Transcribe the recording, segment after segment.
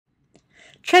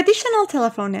Traditional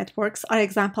telephone networks are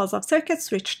examples of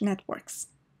circuit-switched networks.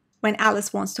 When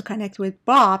Alice wants to connect with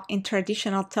Bob in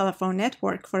traditional telephone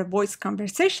network for a voice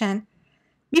conversation,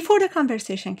 before the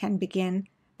conversation can begin,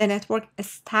 the network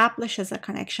establishes a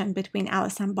connection between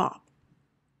Alice and Bob.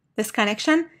 This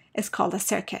connection is called a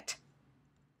circuit.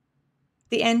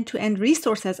 The end-to-end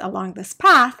resources along this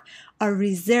path are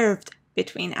reserved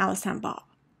between Alice and Bob.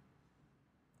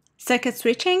 Circuit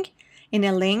switching in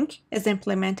a link is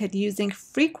implemented using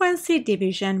frequency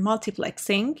division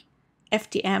multiplexing,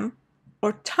 FDM,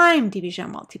 or time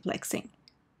division multiplexing,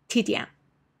 TDM.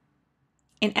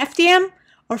 In FDM,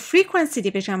 or frequency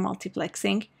division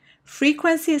multiplexing,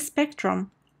 frequency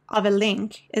spectrum of a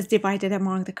link is divided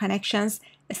among the connections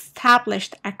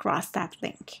established across that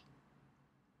link.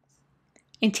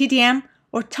 In TDM,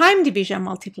 or time division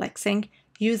multiplexing,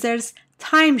 users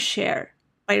time share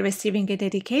by receiving a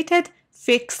dedicated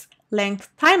fixed length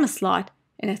time slot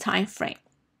in a time frame.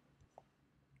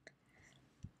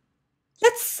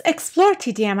 Let's explore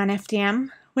TDM and FDM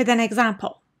with an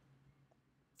example.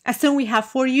 Assume we have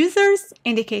 4 users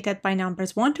indicated by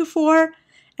numbers 1 to 4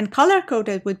 and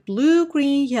color-coded with blue,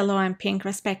 green, yellow, and pink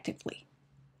respectively.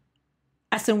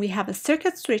 Assume we have a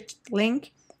circuit-switched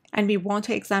link and we want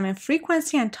to examine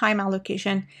frequency and time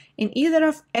allocation in either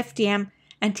of FDM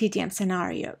and TDM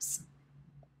scenarios.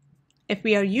 If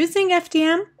we are using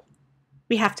FDM,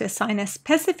 we have to assign a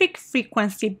specific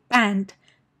frequency band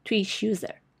to each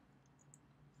user.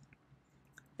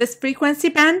 This frequency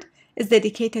band is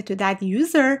dedicated to that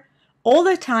user all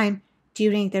the time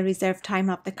during the reserved time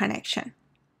of the connection.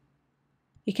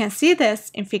 You can see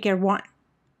this in Figure 1,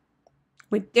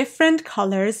 with different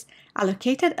colors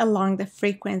allocated along the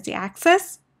frequency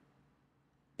axis.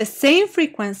 The same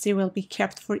frequency will be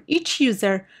kept for each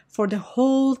user for the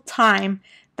whole time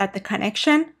that the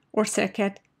connection or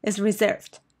circuit is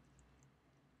reserved.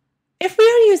 If we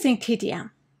are using TDM,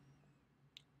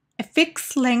 a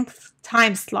fixed length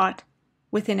time slot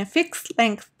within a fixed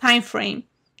length time frame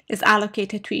is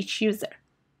allocated to each user.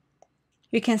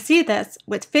 You can see this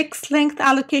with fixed length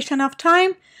allocation of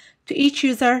time to each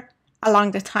user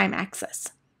along the time axis.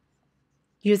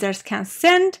 Users can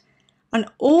send on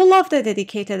all of the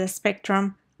dedicated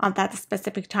spectrum on that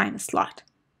specific time slot.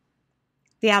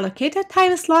 The allocated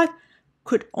time slot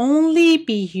could only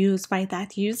be used by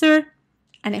that user,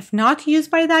 and if not used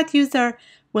by that user,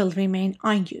 will remain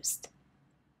unused.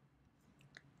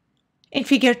 In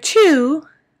Figure 2,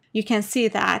 you can see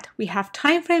that we have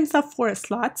time frames of 4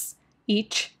 slots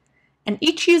each, and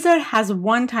each user has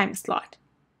 1 time slot.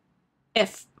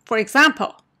 If, for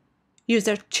example,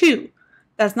 user 2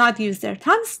 does not use their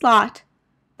time slot,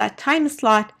 that time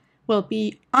slot will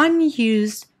be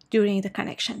unused during the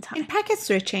connection time. In packet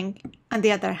switching, on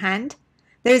the other hand,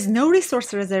 there is no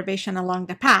resource reservation along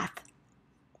the path.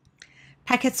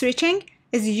 Packet switching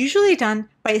is usually done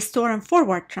by a store and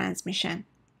forward transmission.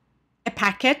 A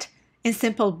packet, in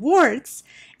simple words,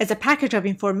 is a package of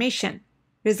information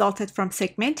resulted from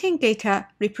segmenting data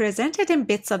represented in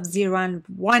bits of 0 and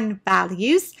 1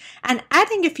 values and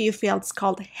adding a few fields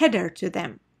called header to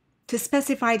them to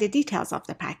specify the details of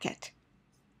the packet.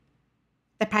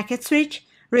 The packet switch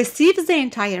receives the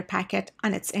entire packet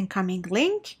on its incoming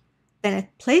link, then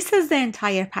it places the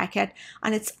entire packet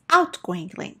on its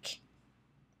outgoing link.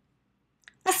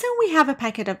 Assume we have a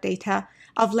packet of data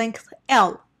of length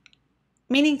L,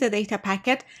 meaning the data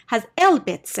packet has L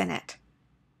bits in it.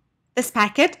 This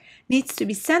packet needs to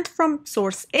be sent from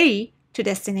source A to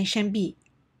destination B,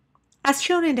 as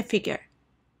shown in the figure.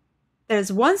 There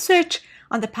is one switch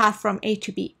on the path from A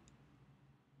to B.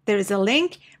 There is a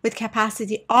link with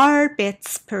capacity R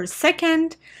bits per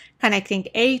second connecting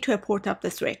A to a port of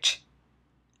the switch.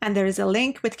 And there is a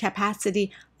link with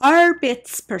capacity R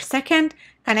bits per second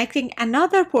connecting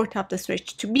another port of the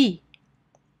switch to B.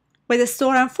 With a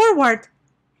store and forward,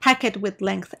 packet with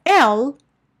length L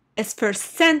is first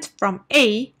sent from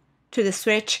A to the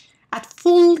switch at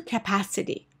full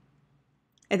capacity.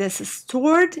 It is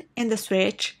stored in the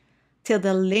switch till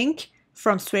the link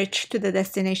from switch to the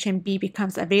destination B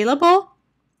becomes available.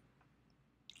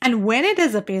 And when it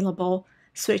is available,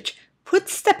 switch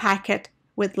puts the packet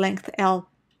with length L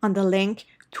on the link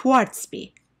towards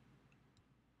B.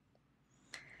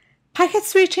 Packet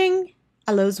switching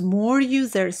allows more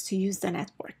users to use the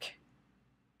network.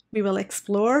 We will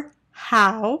explore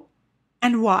how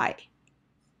and why.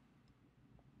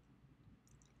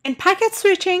 In packet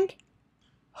switching,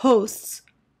 hosts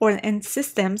or end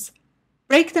systems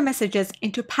break the messages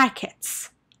into packets.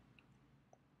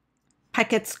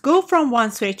 Packets go from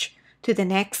one switch to the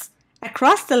next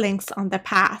across the links on the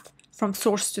path from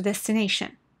source to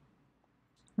destination.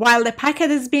 While the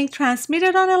packet is being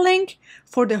transmitted on a link,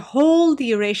 for the whole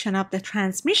duration of the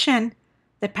transmission,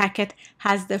 the packet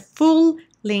has the full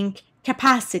link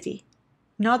capacity,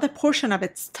 not a portion of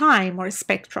its time or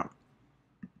spectrum.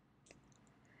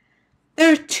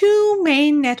 There are two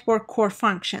main network core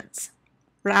functions,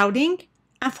 routing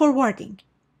and forwarding.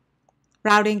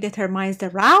 Routing determines the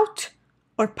route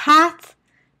or path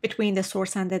between the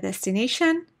source and the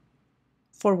destination.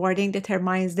 Forwarding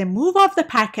determines the move of the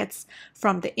packets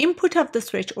from the input of the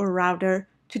switch or router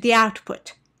to the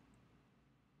output.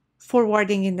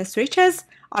 Forwarding in the switches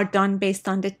are done based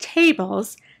on the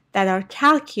tables that are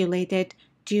calculated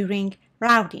during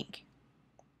routing.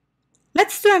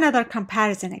 Let's do another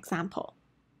comparison example.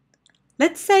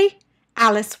 Let's say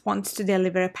Alice wants to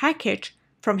deliver a package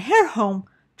from her home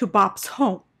to Bob's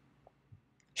home.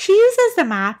 She uses the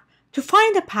map to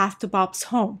find the path to Bob's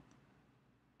home,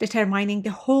 determining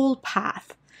the whole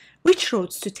path, which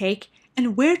roads to take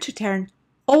and where to turn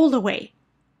all the way.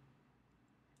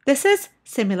 This is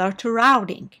similar to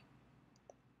routing.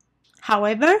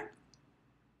 However,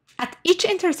 at each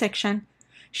intersection,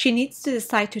 she needs to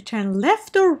decide to turn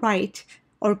left or right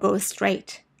or go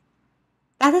straight.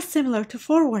 That is similar to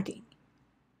forwarding.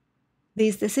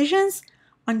 These decisions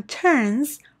on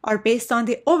turns are based on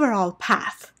the overall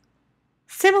path,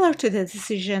 similar to the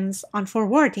decisions on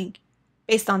forwarding,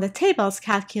 based on the tables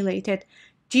calculated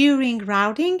during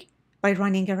routing by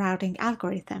running a routing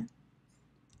algorithm.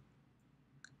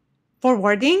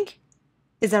 Forwarding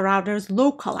is a router's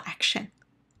local action,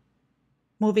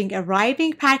 moving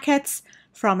arriving packets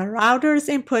from a router's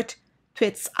input to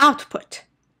its output.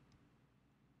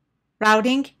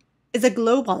 Routing is a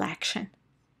global action,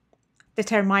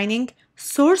 determining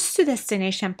source to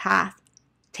destination path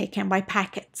taken by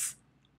packets.